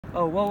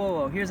Oh, whoa, whoa,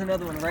 whoa, here's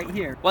another one right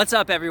here. What's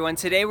up, everyone?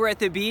 Today we're at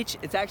the beach.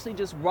 It's actually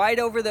just right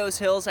over those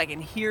hills. I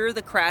can hear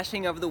the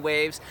crashing of the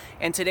waves.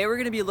 And today we're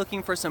gonna be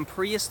looking for some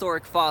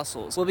prehistoric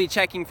fossils. We'll be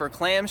checking for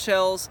clam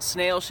shells,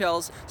 snail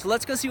shells. So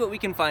let's go see what we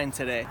can find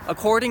today.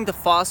 According to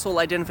fossil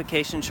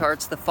identification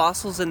charts, the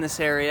fossils in this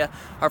area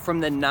are from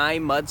the Nye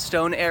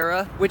mudstone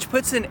era, which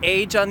puts an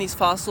age on these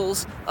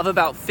fossils of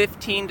about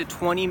 15 to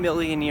 20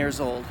 million years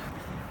old.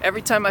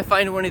 Every time I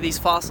find one of these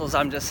fossils,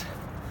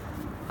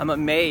 I'm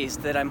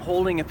amazed that I'm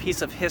holding a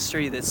piece of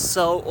history that's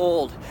so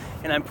old,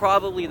 and I'm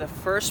probably the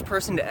first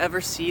person to ever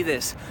see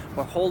this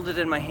or hold it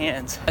in my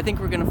hands. I think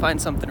we're gonna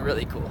find something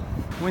really cool.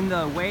 When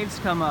the waves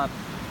come up,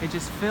 it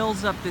just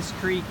fills up this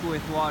creek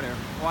with water.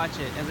 Watch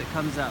it as it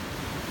comes up.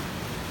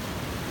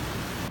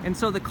 And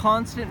so the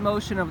constant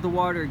motion of the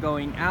water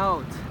going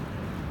out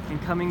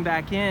and coming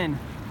back in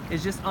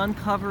is just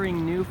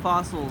uncovering new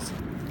fossils.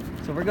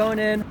 So we're going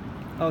in.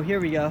 Oh, here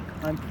we go.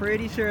 I'm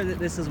pretty sure that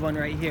this is one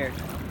right here.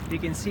 You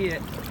can see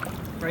it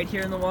right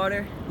here in the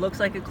water. Looks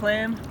like a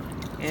clam,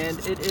 and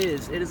it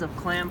is. It is a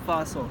clam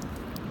fossil.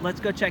 Let's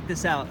go check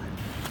this out.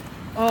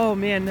 Oh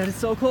man, that is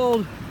so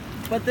cold.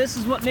 But this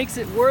is what makes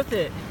it worth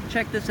it.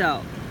 Check this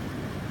out.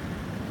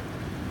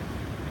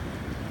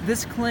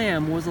 This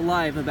clam was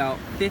alive about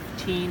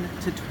 15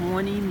 to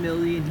 20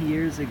 million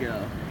years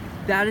ago.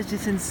 That is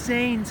just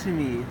insane to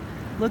me.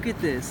 Look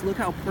at this. Look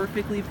how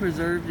perfectly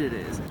preserved it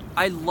is.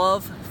 I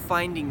love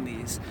finding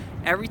these.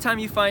 Every time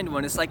you find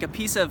one, it's like a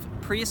piece of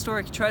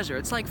prehistoric treasure.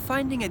 It's like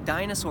finding a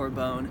dinosaur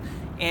bone,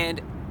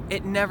 and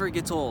it never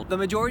gets old. The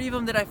majority of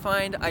them that I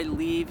find, I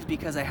leave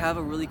because I have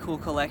a really cool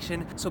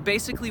collection. So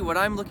basically what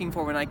I'm looking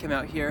for when I come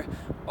out here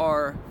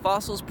are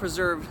fossils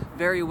preserved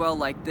very well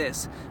like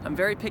this. I'm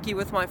very picky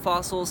with my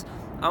fossils.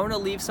 I want to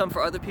leave some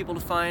for other people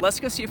to find. Let's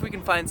go see if we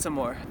can find some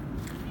more.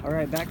 All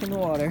right, back in the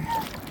water.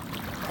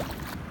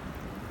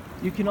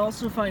 You can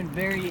also find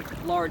very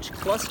large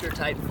cluster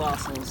type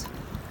fossils.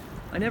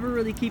 I never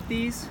really keep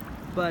these,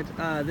 but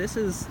this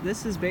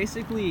is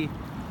basically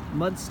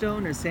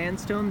mudstone or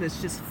sandstone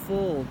that's just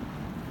full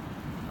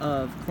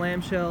of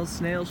clam shells,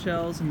 snail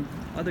shells, and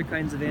other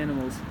kinds of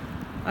animals.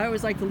 I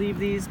always like to leave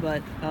these,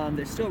 but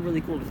they're still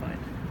really cool to find.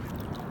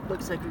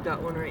 Looks like we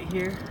got one right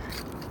here.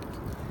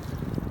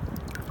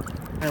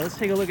 All right, let's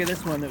take a look at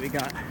this one that we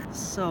got.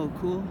 So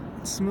cool.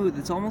 It's smooth.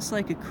 It's almost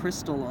like a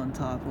crystal on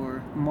top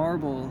or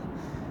marble.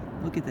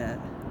 Look at that.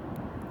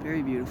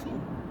 Very beautiful.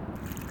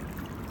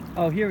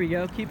 Oh, here we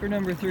go. Keeper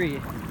number 3.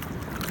 Look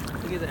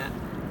at that.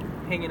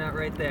 Hanging out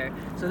right there.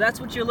 So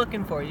that's what you're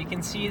looking for. You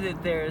can see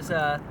that there's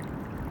a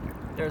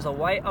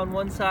white on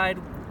one side,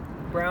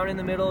 brown in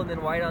the middle, and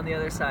then white on the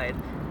other side.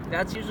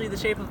 That's usually the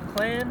shape of a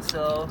clam,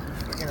 so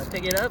we're gonna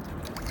pick it up.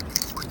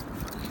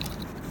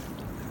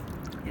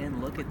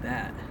 And look at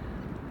that.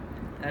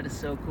 That is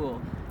so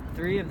cool.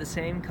 3 of the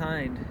same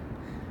kind.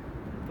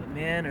 But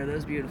man, are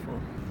those beautiful.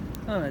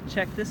 Oh,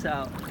 check this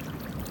out.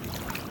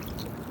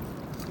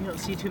 You don't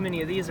see too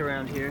many of these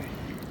around here.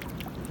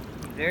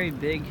 Very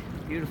big,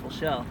 beautiful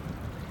shell.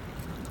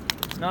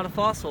 It's not a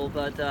fossil,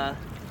 but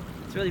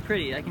it's really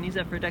pretty. I can use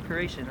that for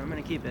decoration. I'm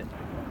gonna keep it.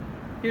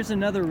 Here's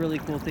another really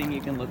cool thing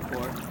you can look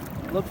for.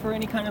 Look for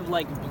any kind of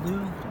like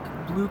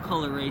blue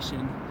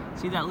coloration.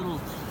 See that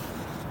little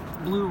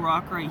blue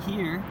rock right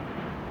here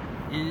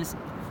is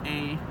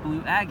a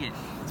blue agate.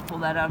 Let's pull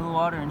that out of the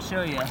water and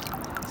show you.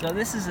 So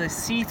this is a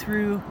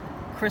see-through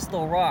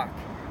crystal rock.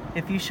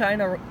 If you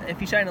shine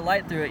a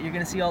light through it, you're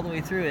gonna see all the way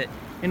through it.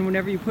 And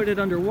whenever you put it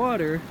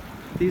underwater,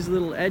 these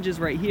little edges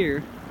right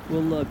here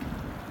will look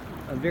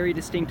a very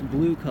distinct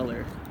blue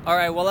color. All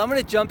right, well, I'm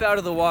gonna jump out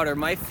of the water.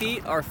 My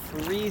feet are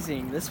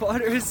freezing. This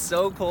water is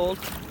so cold.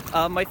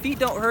 My feet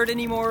don't hurt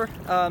anymore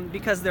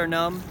because they're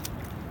numb,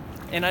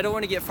 and I don't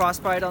want to get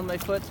frostbite on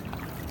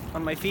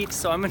my feet,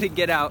 so I'm gonna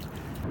get out.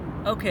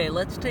 Okay,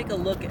 let's take a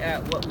look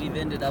at what we've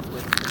ended up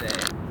with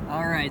today.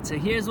 All right, so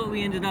here's what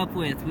we ended up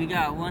with. We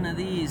got one of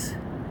these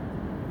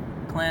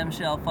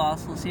clamshell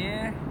fossils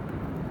here.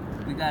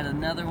 We got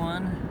another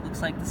one,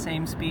 looks like the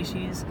same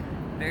species,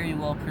 very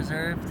well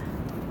preserved.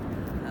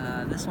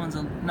 This one's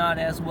not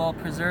as well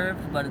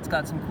preserved, but it's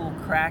got some cool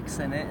cracks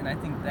in it, and I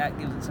think that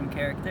gives it some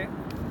character.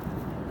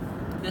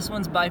 This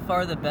one's by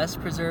far the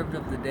best preserved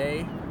of the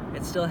day.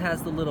 It still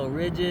has the little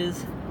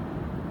ridges,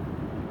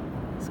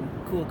 some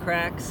cool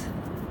cracks,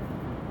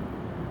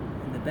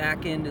 and the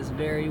back end is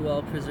very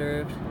well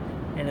preserved,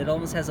 and it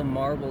almost has a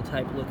marble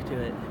type look to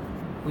it.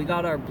 We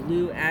got our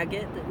blue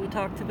agate that we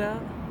talked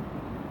about.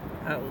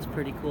 That was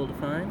pretty cool to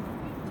find.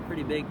 It's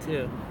pretty big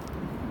too.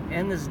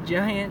 And this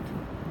giant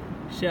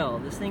shell.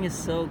 This thing is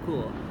so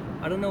cool.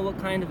 I don't know what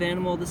kind of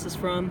animal this is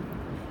from.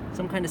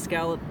 Some kind of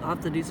scallop. I'll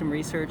have to do some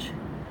research.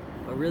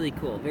 But really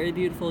cool. Very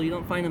beautiful. You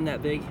don't find them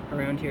that big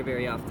around here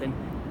very often,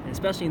 and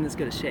especially in this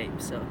good a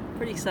shape. So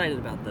pretty excited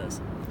about those.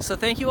 So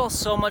thank you all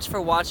so much for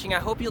watching. I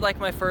hope you like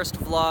my first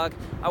vlog.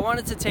 I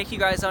wanted to take you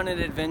guys on an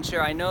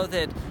adventure. I know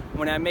that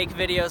when I make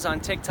videos on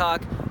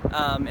TikTok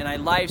and I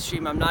live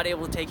stream, I'm not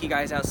able to take you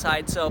guys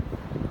outside. So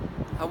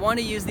I want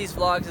to use these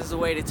vlogs as a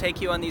way to take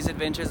you on these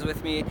adventures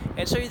with me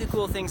and show you the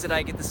cool things that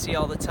I get to see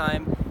all the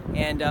time.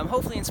 and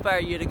hopefully inspire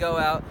you to go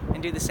out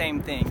and do the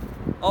same thing.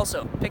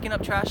 Also, picking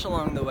up trash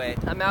along the way.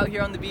 I'm out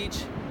here on the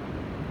beach.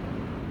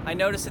 I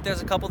noticed that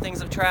there's a couple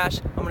things of trash.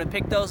 I'm gonna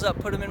pick those up,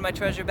 put them in my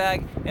treasure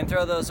bag, and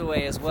throw those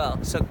away as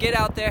well. So get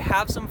out there,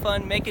 have some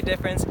fun, make a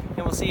difference, and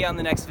we'll see you on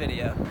the next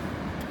video.